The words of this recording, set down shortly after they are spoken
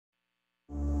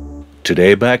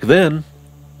Today back then,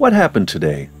 what happened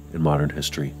today in modern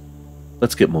history?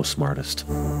 Let's get most smartest.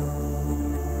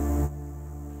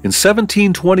 In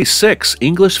 1726,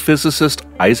 English physicist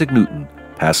Isaac Newton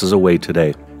passes away today.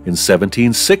 In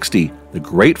 1760, the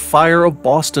Great Fire of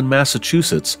Boston,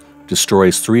 Massachusetts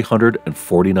destroys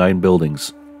 349 buildings.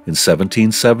 In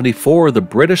 1774, the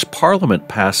British Parliament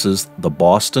passes the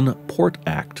Boston Port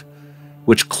Act,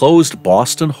 which closed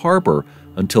Boston Harbor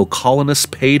until colonists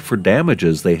paid for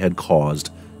damages they had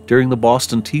caused during the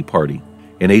Boston Tea Party.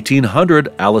 In 1800,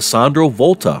 Alessandro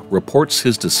Volta reports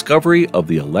his discovery of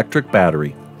the electric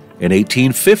battery. In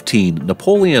 1815,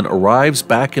 Napoleon arrives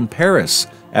back in Paris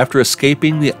after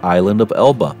escaping the island of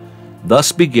Elba,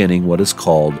 thus beginning what is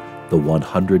called the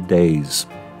 100 Days.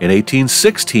 In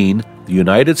 1816, the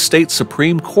United States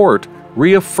Supreme Court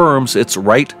reaffirms its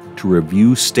right to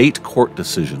review state court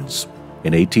decisions.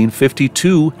 In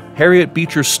 1852, Harriet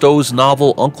Beecher Stowe's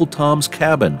novel Uncle Tom's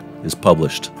Cabin is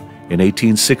published. In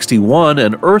 1861,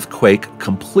 an earthquake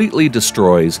completely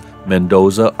destroys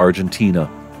Mendoza, Argentina.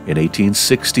 In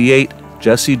 1868,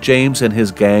 Jesse James and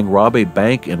his gang rob a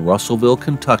bank in Russellville,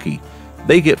 Kentucky.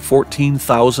 They get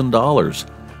 $14,000.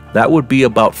 That would be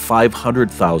about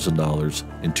 $500,000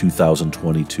 in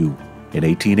 2022. In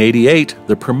 1888,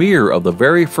 the premiere of the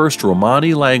very first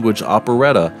Romani-language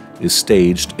operetta is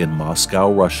staged in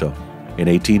Moscow, Russia. In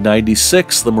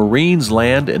 1896, the Marines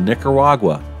land in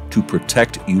Nicaragua to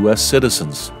protect U.S.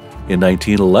 citizens. In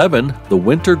 1911, the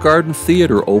Winter Garden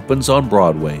Theater opens on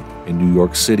Broadway in New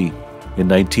York City. In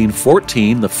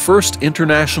 1914, the first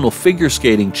International Figure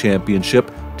Skating Championship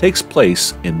takes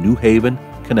place in New Haven,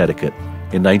 Connecticut.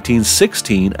 In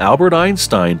 1916, Albert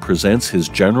Einstein presents his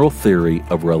general theory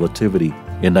of relativity.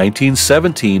 In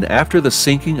 1917, after the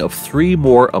sinking of 3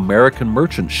 more American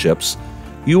merchant ships,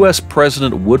 U.S.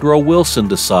 President Woodrow Wilson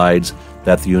decides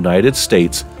that the United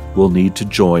States will need to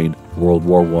join World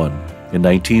War I. In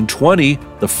 1920,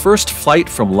 the first flight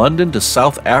from London to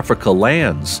South Africa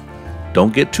lands.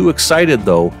 Don't get too excited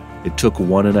though, it took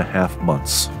 1.5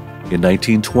 months. In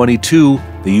 1922,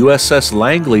 the USS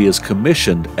Langley is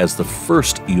commissioned as the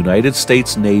first United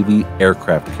States Navy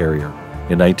aircraft carrier.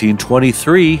 In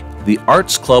 1923, the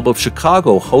Arts Club of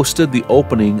Chicago hosted the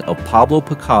opening of Pablo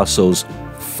Picasso's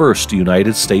first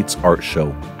United States art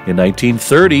show. In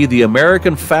 1930, the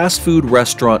American fast food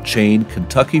restaurant chain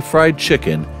Kentucky Fried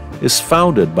Chicken is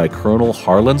founded by Colonel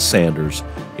Harlan Sanders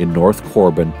in North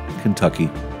Corbin, Kentucky.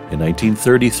 In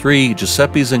 1933,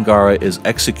 Giuseppe Zingara is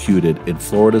executed in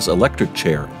Florida's electric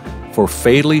chair for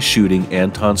fatally shooting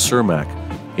Anton Cermak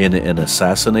in an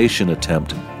assassination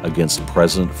attempt against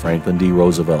President Franklin D.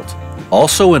 Roosevelt.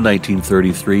 Also in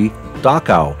 1933,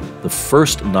 Dachau, the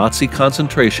first Nazi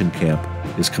concentration camp,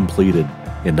 is completed.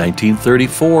 In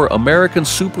 1934, American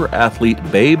super athlete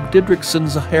Babe Didrikson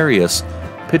Zaharias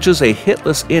pitches a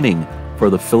hitless inning for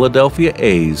the Philadelphia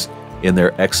A's in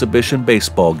their exhibition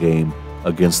baseball game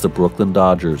against the Brooklyn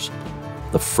Dodgers,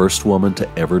 the first woman to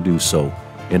ever do so.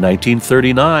 In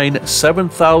 1939,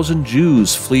 7,000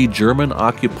 Jews flee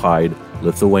German-occupied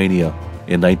Lithuania.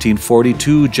 In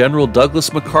 1942, General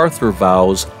Douglas MacArthur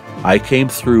vows, "I came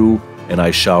through and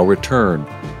I shall return,"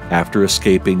 after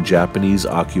escaping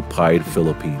Japanese-occupied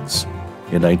Philippines.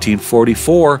 In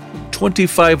 1944,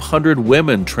 2,500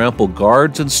 women trample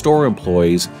guards and store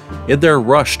employees in their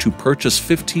rush to purchase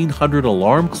 1,500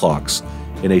 alarm clocks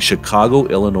in a Chicago,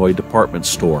 Illinois department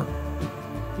store.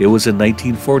 It was in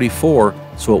 1944,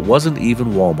 so it wasn't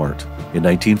even Walmart. In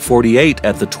 1948,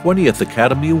 at the 20th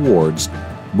Academy Awards,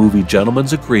 movie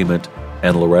Gentleman's Agreement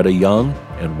and Loretta Young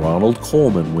and Ronald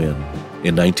Colman win.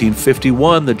 In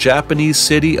 1951, the Japanese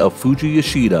city of Fuji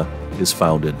Yoshida is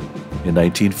founded. In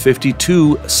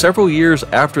 1952, several years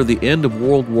after the end of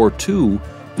World War II,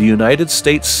 the United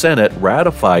States Senate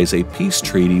ratifies a peace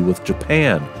treaty with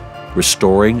Japan,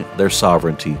 restoring their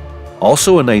sovereignty.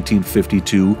 Also in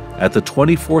 1952, at the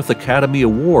 24th Academy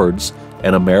Awards,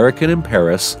 An American in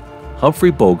Paris, Humphrey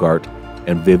Bogart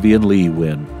and Vivien Leigh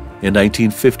win. In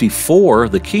 1954,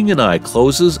 The King and I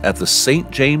closes at the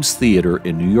St. James Theater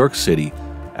in New York City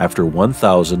after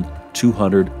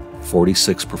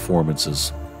 1,246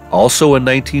 performances. Also in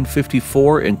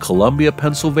 1954, in Columbia,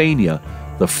 Pennsylvania,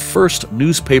 the first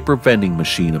newspaper vending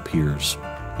machine appears.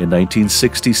 In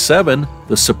 1967,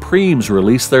 the Supremes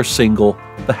release their single,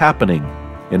 The Happening.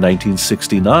 In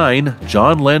 1969,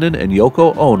 John Lennon and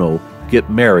Yoko Ono get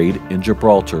married in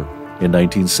Gibraltar. In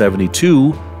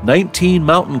 1972, 19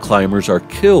 mountain climbers are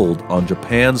killed on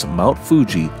Japan's Mount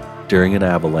Fuji during an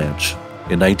avalanche.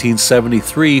 In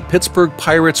 1973, Pittsburgh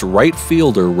Pirates right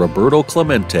fielder Roberto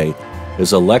Clemente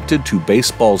is elected to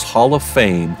baseball's Hall of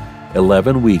Fame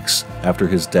 11 weeks after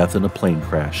his death in a plane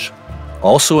crash.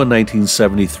 Also in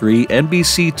 1973,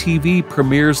 NBC TV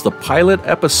premieres the pilot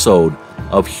episode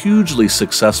of hugely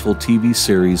successful TV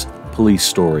series Police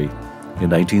Story. In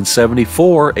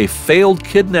 1974, a failed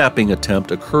kidnapping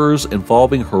attempt occurs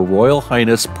involving Her Royal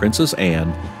Highness Princess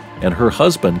Anne and her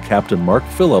husband, Captain Mark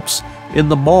Phillips, in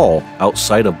the Mall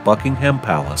outside of Buckingham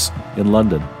Palace in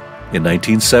London. In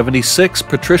 1976,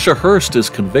 Patricia Hearst is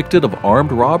convicted of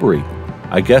armed robbery.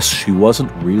 I guess she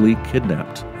wasn't really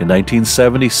kidnapped. In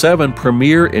 1977,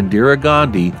 Premier Indira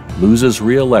Gandhi loses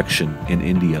re-election in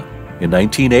India. In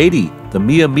 1980, the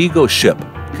Mi Amigo ship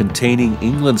containing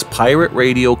England's pirate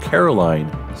radio Caroline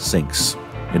sinks.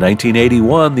 In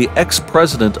 1981, the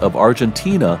ex-president of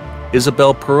Argentina,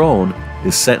 Isabel Perón,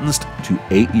 is sentenced to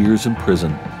 8 years in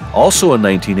prison. Also in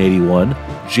 1981,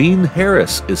 Jean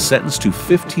Harris is sentenced to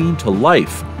 15 to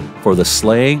life for the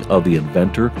slaying of the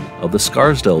inventor of the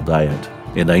Scarsdale diet.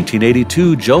 In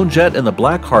 1982, Joan Jett and the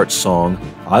Blackhearts song,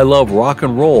 I Love Rock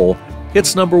and Roll,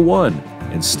 hits number 1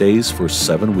 and stays for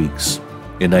 7 weeks.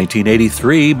 In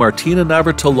 1983, Martina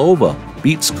Navratilova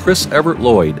beats Chris Evert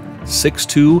Lloyd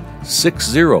 6-2,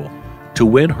 6-0 to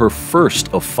win her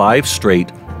first of 5 straight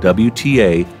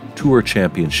WTA Tour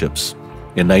Championships.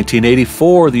 In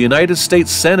 1984, the United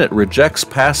States Senate rejects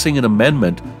passing an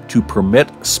amendment to permit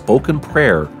spoken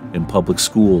prayer in public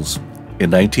schools.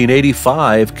 In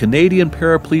 1985, Canadian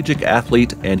paraplegic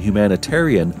athlete and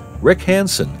humanitarian Rick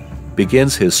Hansen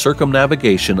begins his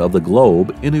circumnavigation of the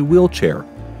globe in a wheelchair.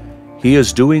 He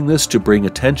is doing this to bring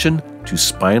attention to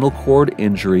spinal cord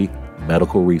injury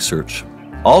medical research.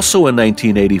 Also in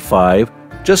 1985,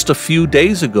 just a fefew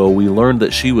days ago we learned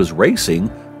that she was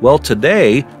racing. Well,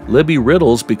 today, Libby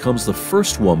Riddles becomes the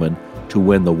first woman to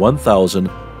win the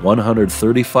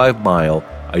 1,135-mile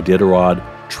Iditarod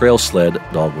trail sled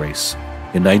dog race.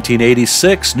 In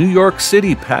 1986, New York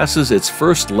City passes its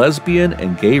first lesbian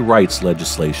and gay rights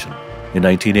legislation. In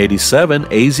 1987,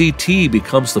 AZT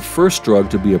becomes the first drug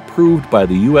to be approved by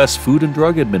the U.S. Food and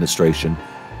Drug Administration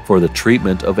for the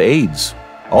treatment of AIDS.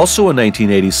 Also in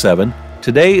 1987,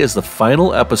 today is the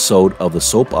final episode of the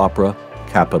soap opera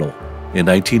Capital. In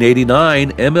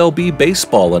 1989, MLB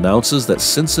Baseball announces that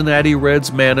Cincinnati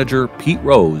Reds manager Pete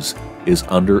Rose is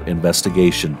under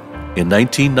investigation. In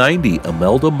 1990,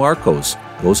 Imelda Marcos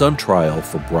goes on trial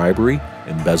for bribery,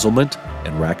 embezzlement,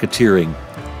 and racketeering.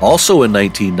 Also in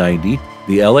 1990,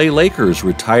 the LA Lakers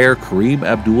retire Kareem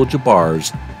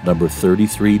Abdul-Jabbar's number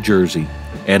 33 jersey.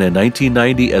 And in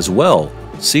 1990 as well,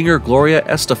 singer Gloria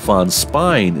Estefan's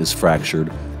spine is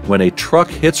fractured when a truck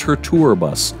hits her tour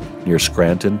bus near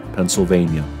Scranton,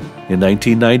 Pennsylvania. In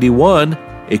 1991,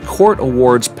 a court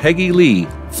awards Peggy Lee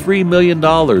 $3 million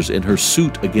in her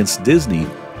suit against Disney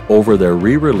over their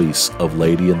re-release of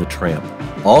Lady and the Tramp.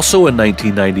 Also in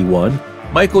 1991,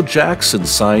 Michael Jackson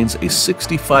signs a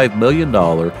 $65 million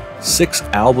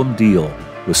 6-album deal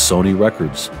with Sony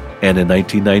Records. And in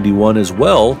 1991 as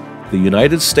well, the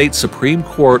United States Supreme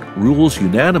Court rules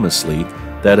unanimously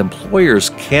that employers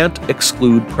can't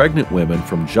exclude pregnant women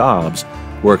from jobs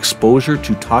where exposure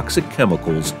to toxic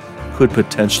chemicals could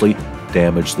potentially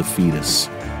damage the fetus.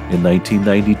 In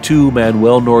 1992,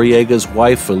 Manuel Noriega's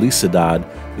wife Felicidad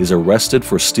is arrested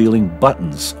for stealing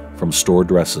buttons from store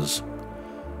dresses.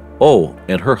 Oh,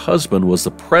 and her husband was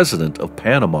the president of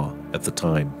Panama at the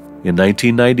time. In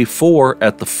 1994,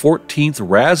 at the 14th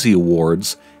Razzie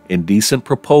Awards, Indecent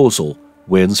Proposal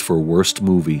wins for Worst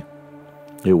Movie.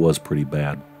 It was pretty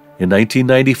bad. In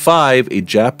 1995, a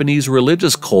Japanese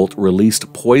religious cult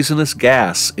released poisonous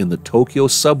gas in the Tokyo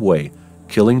subway,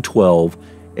 killing 12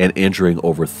 and injuring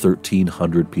over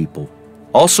 1,300 people.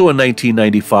 Also in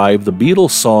 1995, the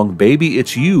Beatles song Baby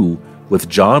It's You with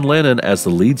John Lennon as the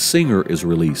lead singer is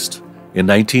released. In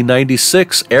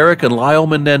 1996, Eric and Lyle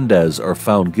Menendez are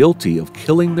found guilty of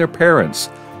killing their parents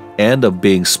and of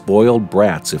being spoiled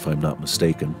brats, if I'm not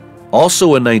mistaken.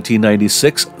 Also in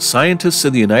 1996, scientists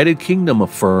in the United Kingdom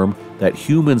affirm that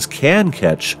humans can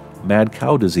catch mad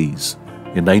cow disease.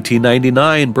 In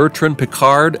 1999, Bertrand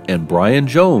Piccard and Brian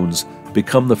Jones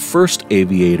become the first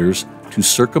aviators to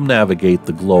circumnavigate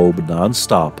the globe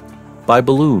nonstop by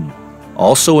balloon.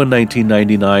 Also in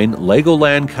 1999,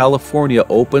 Legoland California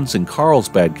opens in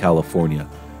Carlsbad, California.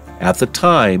 At the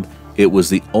time, it was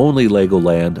the only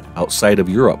Legoland outside of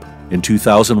Europe. In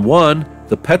 2001,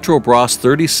 the Petrobras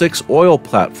 36 oil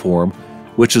platform,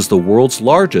 which is the world's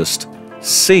largest,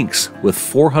 sinks with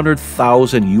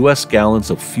 400,000 U.S. gallons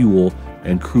of fuel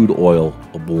and crude oil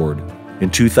aboard. In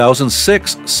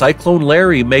 2006, Cyclone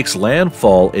Larry makes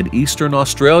landfall in eastern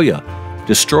Australia,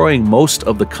 destroying most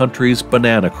of the country's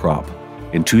banana crop.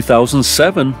 In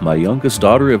 2007, my youngest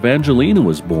daughter Evangelina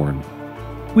was born.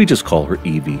 We just call her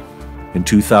Evie. In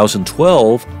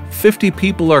 2012, 50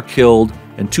 people are killed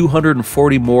and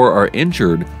 240 more are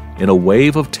injured in a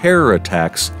wave of terror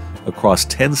attacks across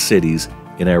 10 cities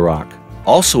in Iraq.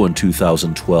 Also in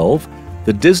 2012,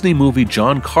 the Disney movie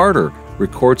John Carter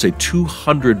records a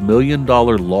 $200 million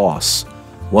loss,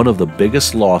 one of the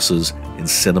biggest losses in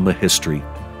cinema history.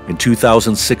 In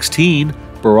 2016,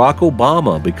 Barack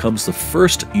Obama becomes the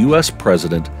first U.S.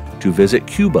 president to visit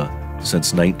Cuba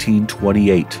since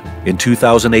 1928. In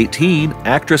 2018,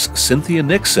 actress Cynthia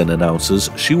Nixon announces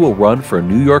she will run for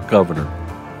New York governor.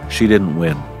 She didn't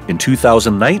win. In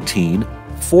 2019,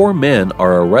 4 men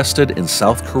are arrested in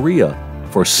South Korea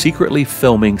for secretly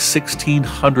filming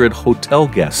 1,600 hotel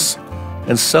guests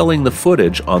and selling the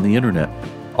footage on the internet.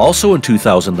 Also in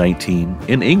 2019,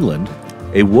 in England,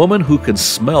 a woman who can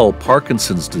smell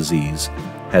Parkinson's disease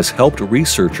has helped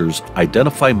researchers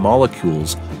identify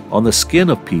molecules on the skin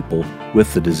of people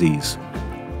with the disease.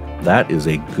 That is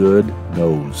a good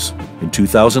nose. In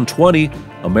 2020,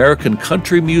 American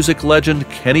country music legend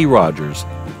Kenny Rogers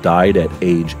died at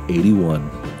age 81.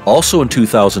 Also in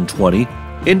 2020,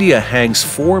 India hangs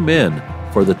 4 men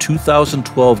for the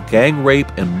 2012 gang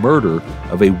rape and murder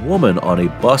of a woman on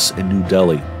a bus in New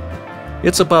Delhi.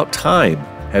 It's about time.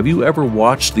 Have you ever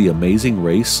watched The Amazing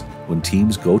Race when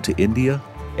teams go to India?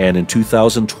 And in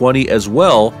 2020 as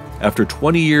well, after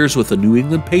 20 years with the New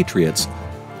England Patriots,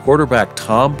 quarterback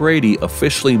Tom Brady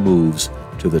officially moves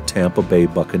to the Tampa Bay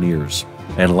Buccaneers.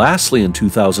 And lastly, in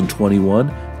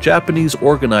 2021, Japanese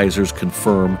organizers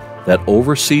confirm that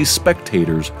overseas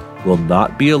spectators will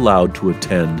not be allowed to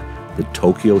attend the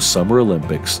Tokyo Summer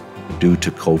Olympics due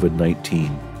to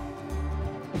COVID-19.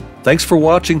 Thanks for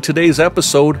watching today's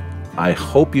episode. I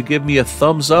hope you give me a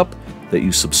thumbs up, that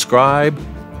you subscribe,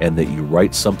 and that you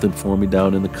write something for me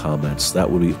down in the comments. That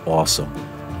would be awesome.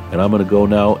 And I'm going to go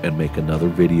now and make another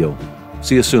video.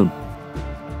 See you soon.